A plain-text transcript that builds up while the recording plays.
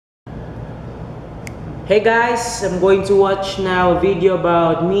Hey guys, I'm going to watch now a video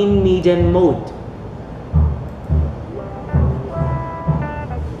about mean, median mode.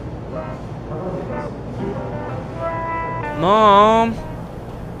 Mom,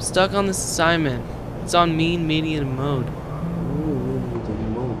 I'm stuck on this assignment. It's on mean, median mode.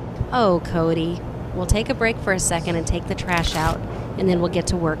 Oh, Cody. We'll take a break for a second and take the trash out, and then we'll get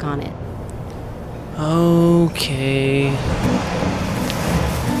to work on it. Okay.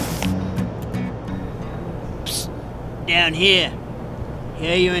 Down here.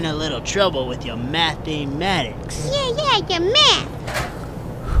 Here you're in a little trouble with your mathematics. Yeah, your math.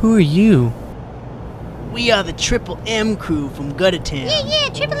 Who are you? We are the Triple M crew from Guttertown. Yeah,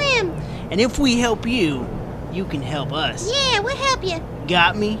 Triple M. And if we help you, you can help us. Yeah, we'll help you.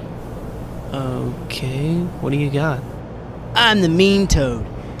 Got me? Okay, what do you got? I'm the mean toad.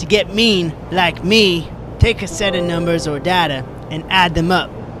 To get mean, like me, take a set of numbers or data and add them up.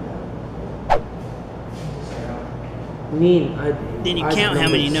 Mean. Then you count how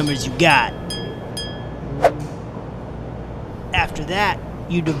many numbers you got. After that,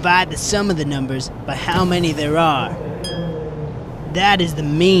 you divide the sum of the numbers by how many there are. That is the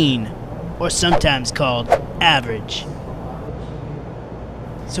mean, or sometimes called average.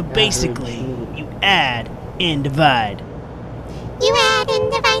 So basically, you add and divide. You add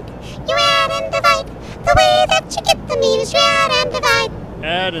and divide. You add and divide. The way that you get the mean is you add and divide.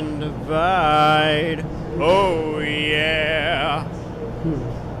 Add and divide. Oh yeah.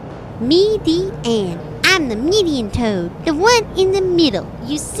 Median. I'm the median toad, the one in the middle.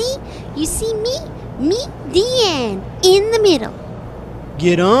 You see me? Median, in the middle.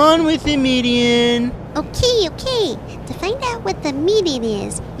 Get on with the median. Okay. To find out what the median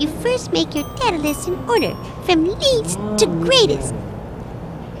is, you first make your data list in order, from least to greatest.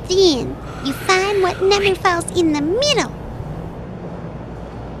 Then, you find what number falls in the middle.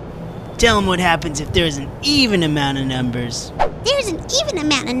 Tell them what happens if there's an even amount of numbers. There's an even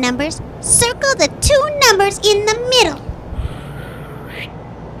amount of numbers. Circle the two numbers in the middle.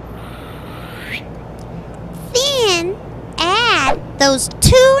 Then, add those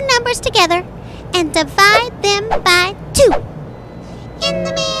two numbers together and divide them by 2. In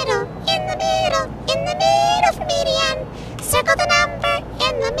the middle for median. Circle the number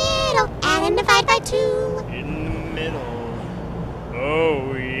in the middle. Add and divide by 2. In the middle.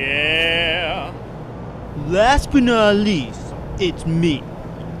 Oh yeah. Last but not least, it's me,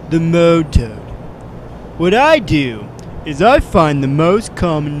 the mode toad. What I do is I find the most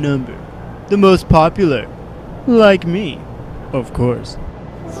common number, the most popular, like me, of course.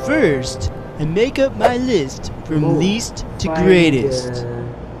 First, I make up my list from least to greatest.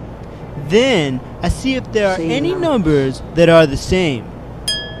 Then, I see if there are any numbers that are the same.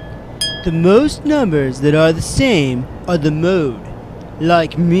 The most numbers that are the same are the mode,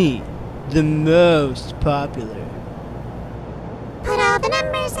 like me, the most popular. Put all the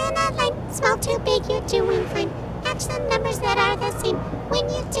numbers in a line. Small to big, you're doing fine. Match the numbers that are the same. When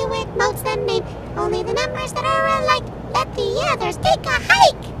you do it, mode's the name. Only the numbers that are alike. Let the others take a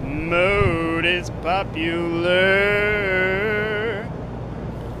hike. Mode is popular.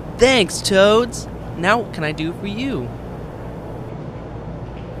 Thanks, Toads. Now what can I do for you?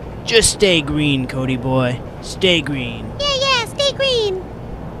 Just stay green, Cody boy. Stay green. Yeah, stay green.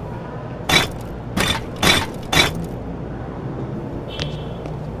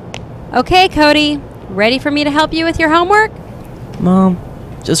 Okay, Cody. Ready for me to help you with your homework? Mom,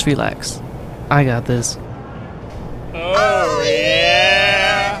 just relax. I got this. Oh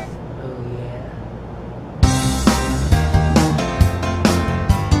yeah.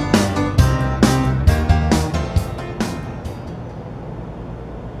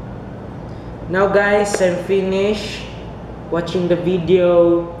 Now guys, I'm finished watching the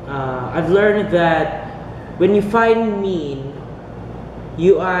video. I've learned that when you find mean,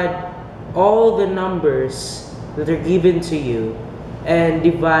 you add all the numbers that are given to you and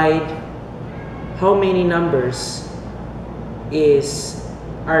divide how many numbers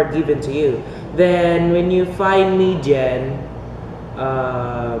are given to you. Then when you find median,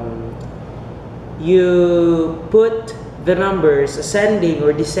 you put the numbers ascending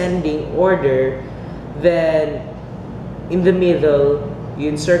or descending order. Then in the middle you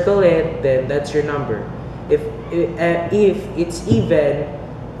encircle it, then that's your number. If it's even,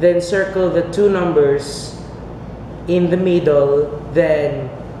 then circle the two numbers in the middle, then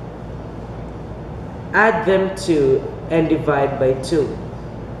add them to and divide by 2.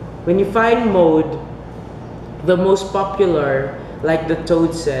 When you find mode, the most popular, like the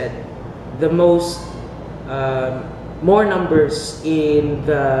toad said, the most more numbers in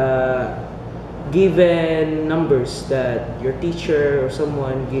the given numbers that your teacher or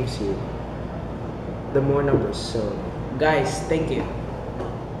someone gives you. the more numbers. So, guys, thank you.